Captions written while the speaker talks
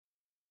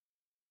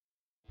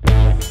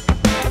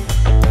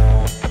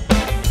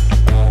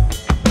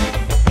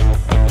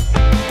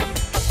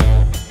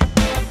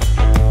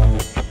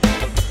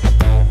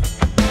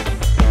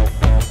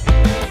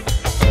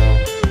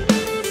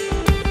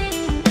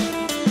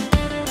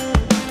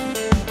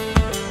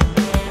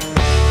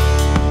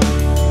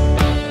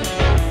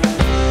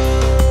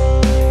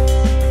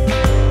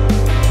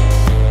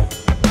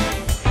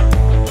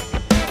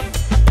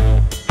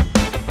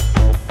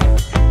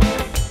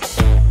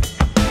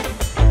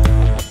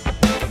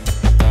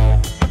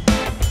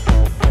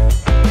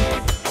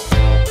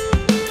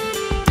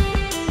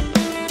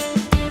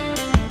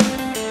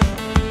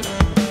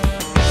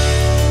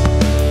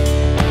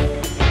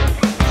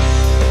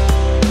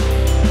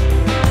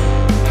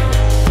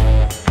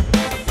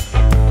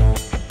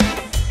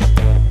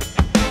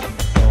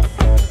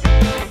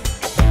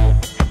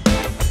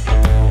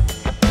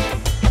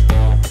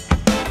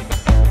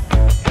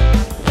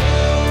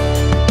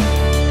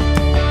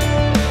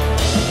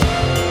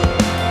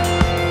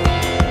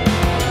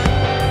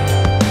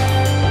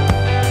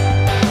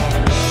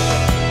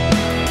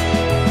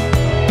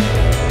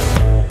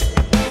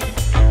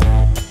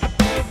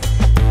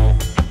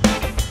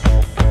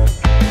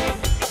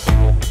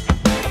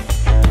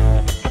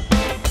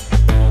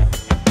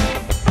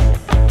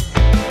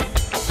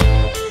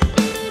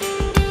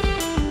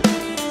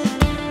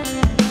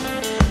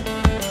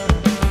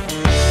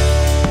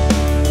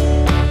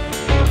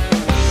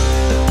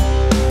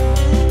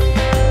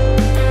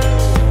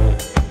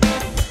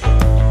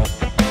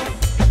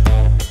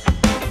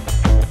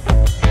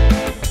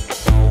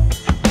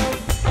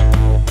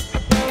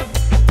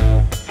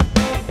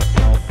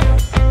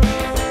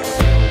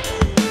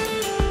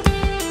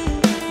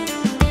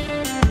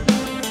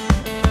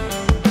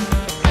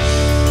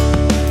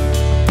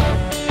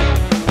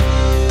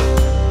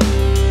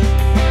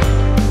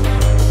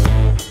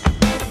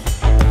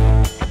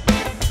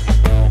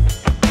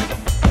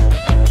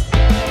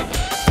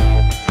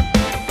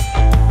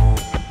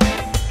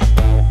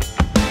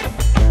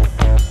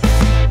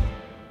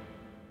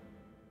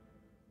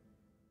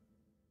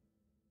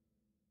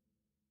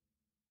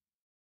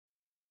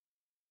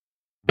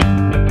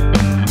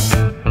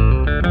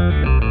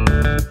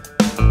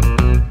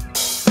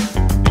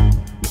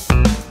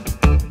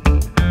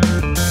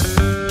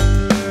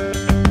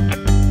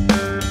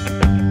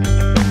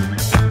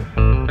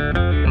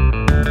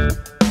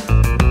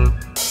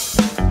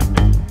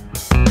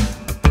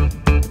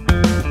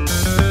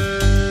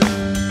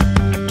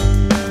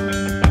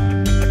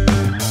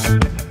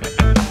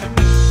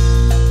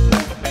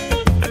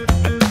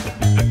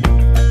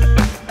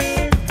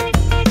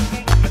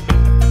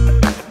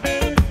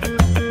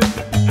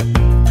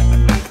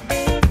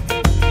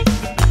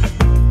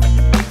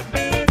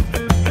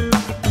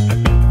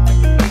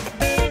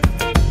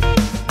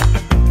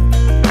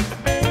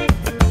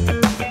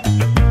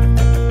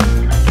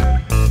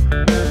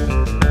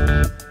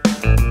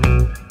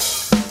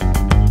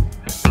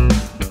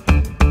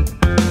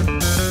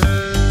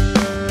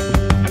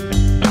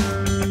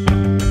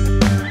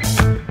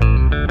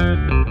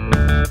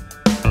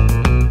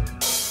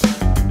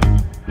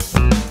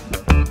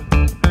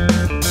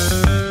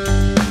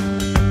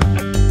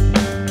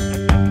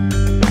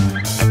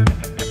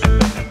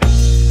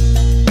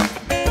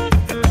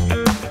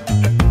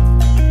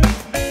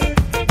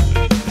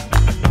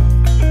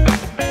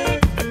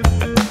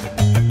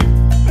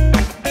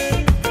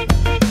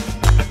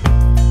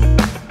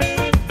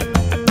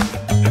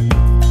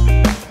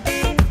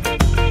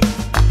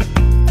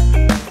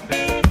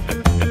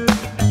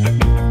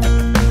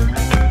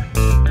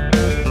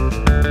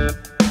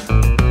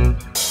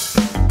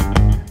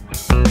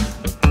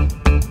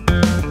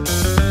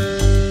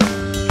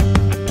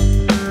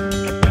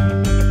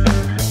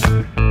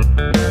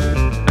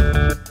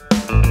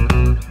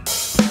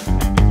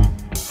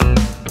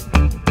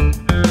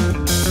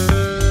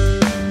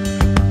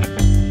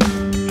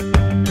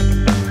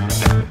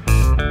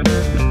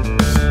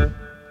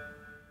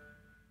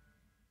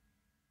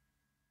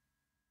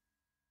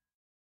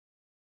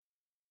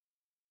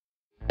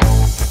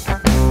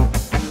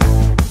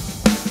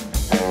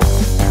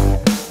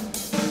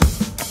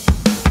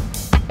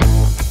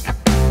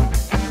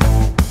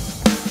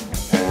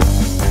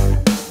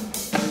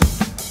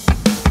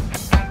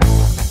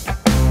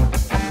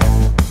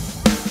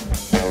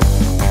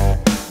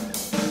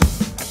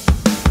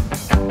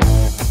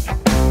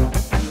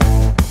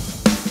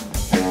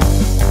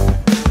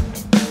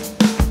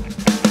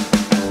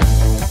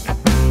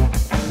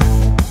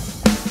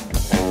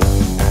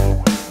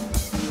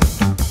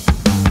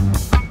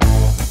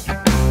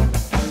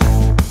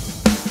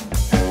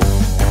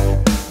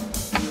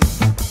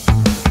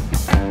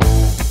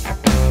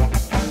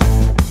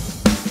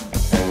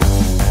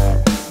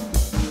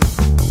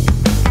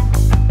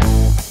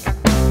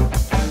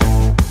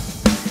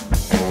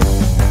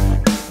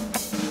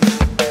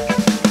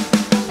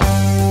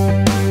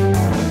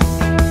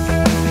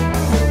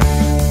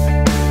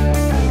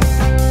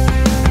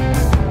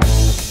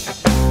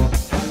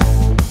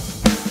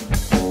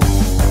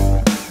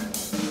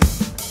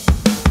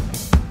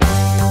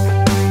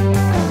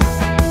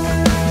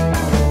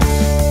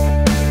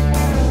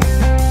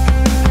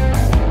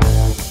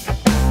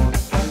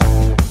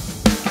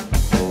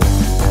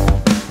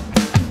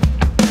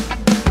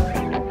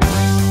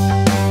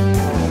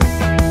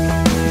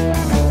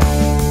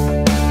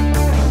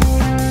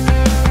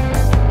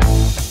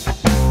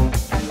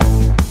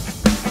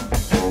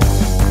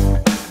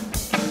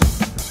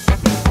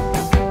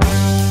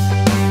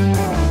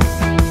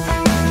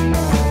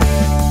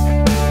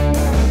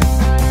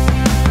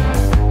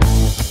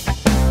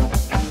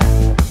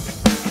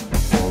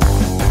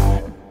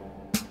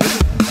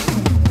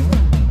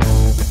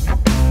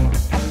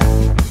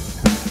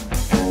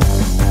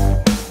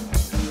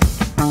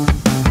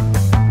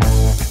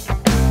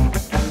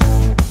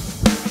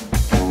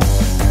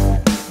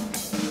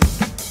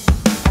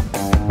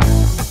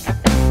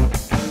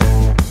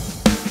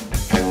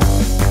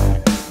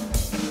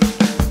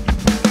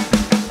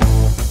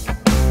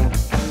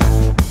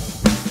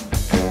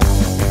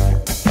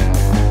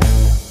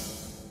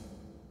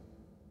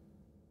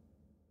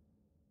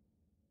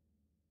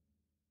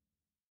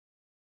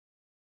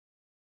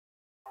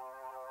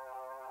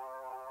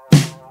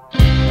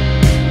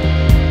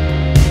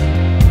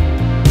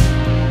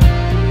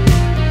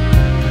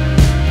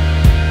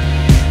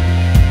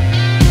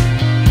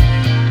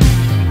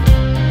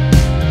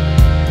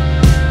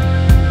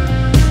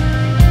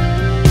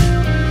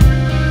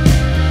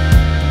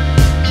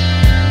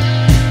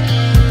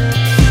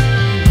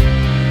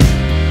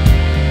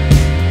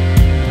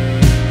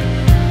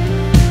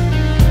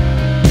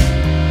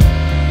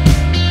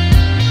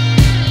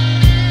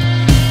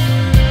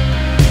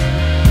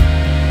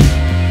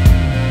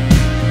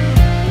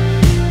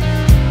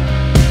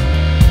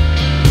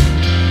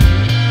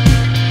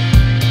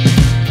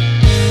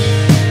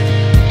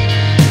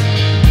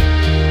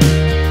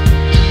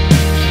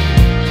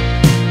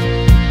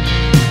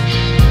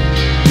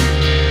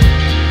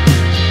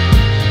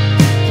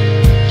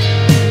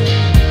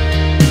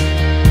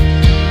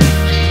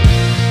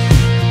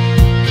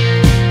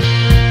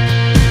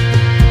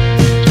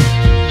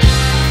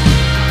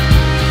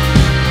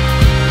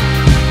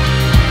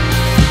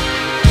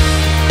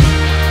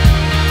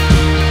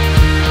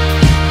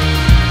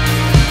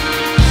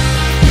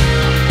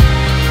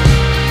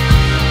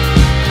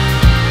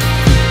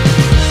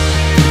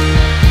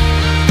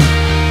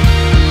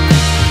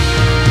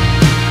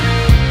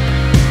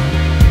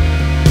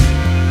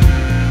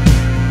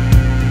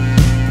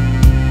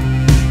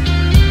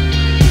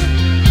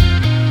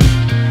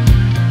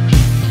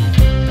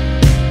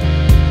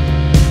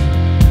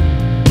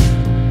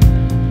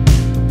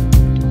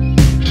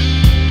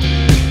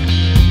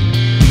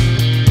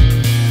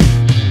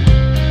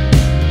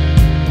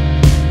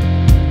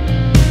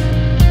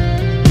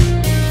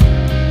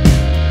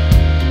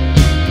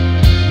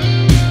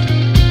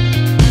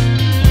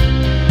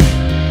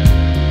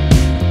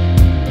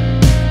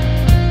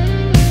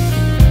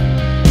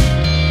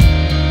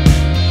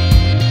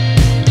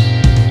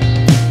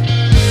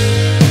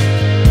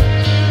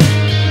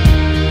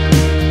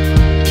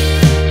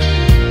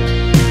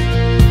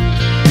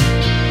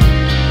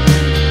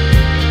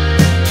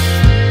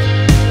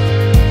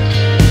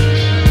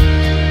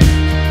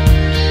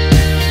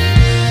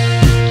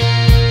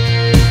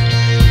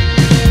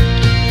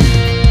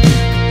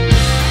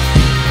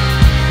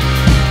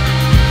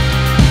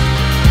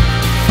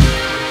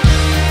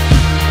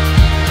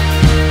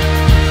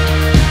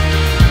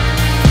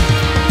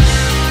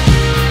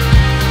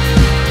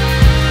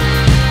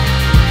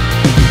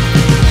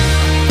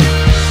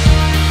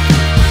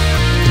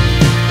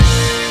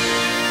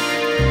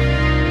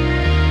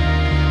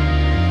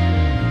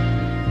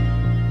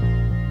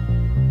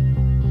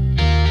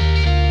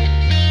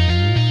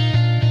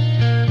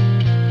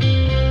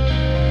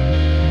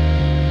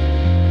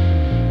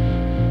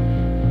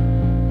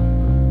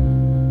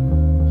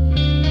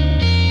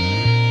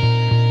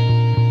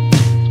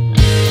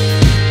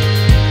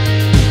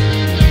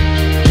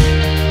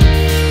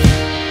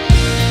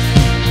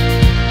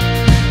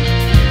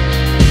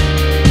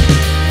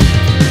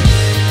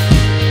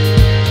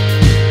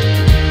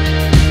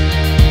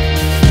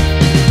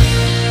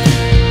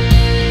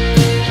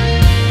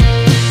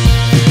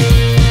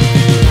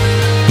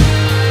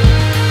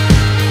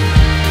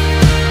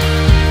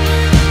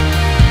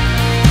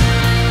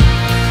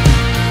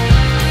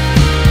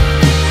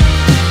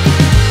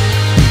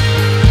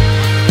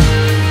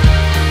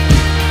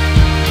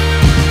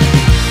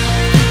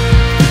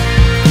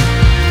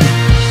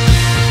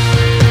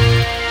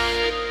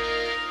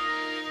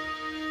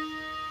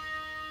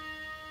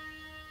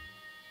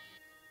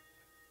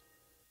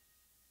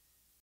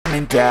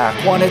coming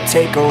back. Wanna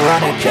take a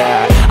run at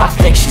that. I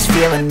think she's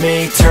feeling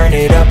me, turn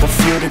it up a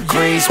few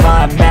degrees.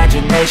 My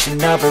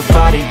imagination of her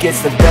body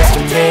gets the best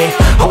of me.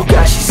 Oh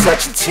gosh, she's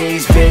such a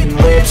tease, bitten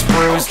lips,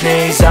 bruised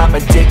knees. I'm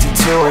addicted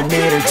to her,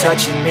 need her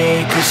touching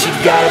me. Cause she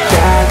got a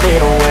bad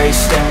little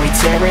waist, and we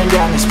tearing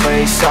down this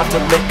place. Off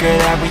the liquor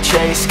that we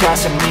chase,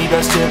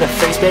 Casamigos to the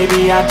face.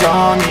 Baby, I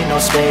don't need no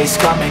space,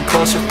 coming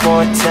closer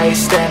for a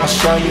taste. And I'll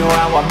show you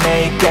how I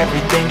make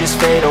everything just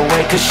fade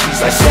away. Cause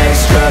she's like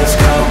sex, drugs,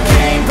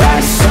 cocaine,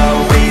 body so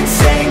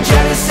insane.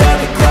 Jealous of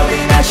the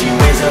clothing that she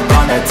wears up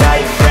on that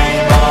tight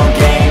frame. All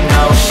game,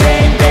 no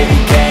shame, baby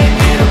came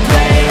here to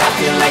play. I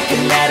feel like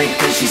an addict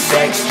cause she's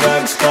sex,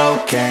 drugs,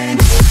 cocaine.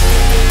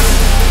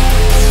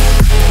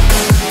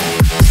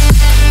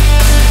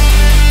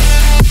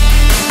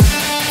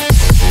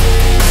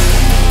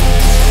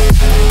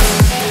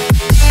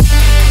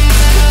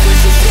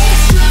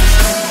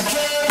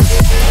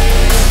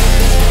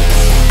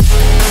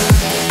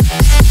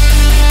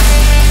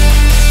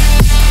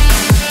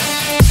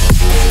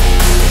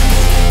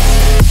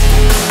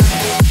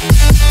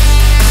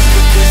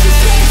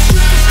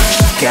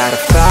 Got a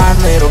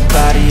fine little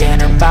body and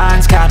her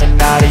mind's kinda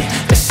naughty.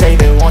 They say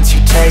that once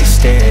you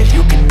taste it,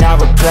 you cannot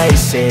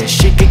replace it.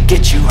 She could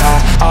get you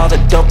high, all the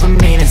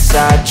dopamine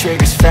inside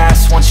triggers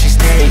fast once she's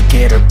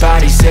naked. Her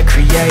body's a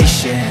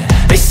creation.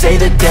 They say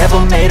the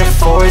devil made her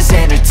for his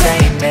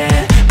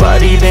entertainment,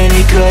 but even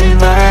he couldn't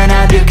learn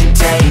how to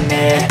contain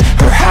it.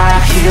 Her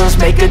high heels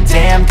make a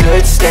damn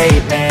good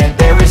statement.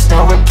 There is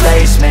no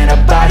replacement, a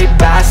body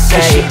by Satan.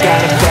 Cause she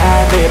got a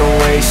bad little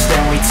waist,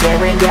 and we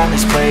tearing down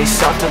this place.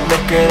 Off the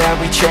liquor that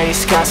we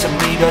chase,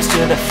 Casamigos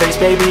to the face.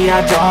 Baby, I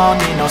don't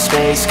need no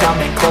space,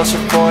 coming closer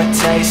for a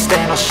taste.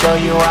 And I'll show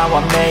you how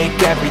I make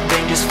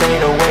everything just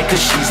fade away. Cause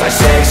she's like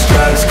sex,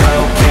 drugs,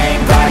 cocaine,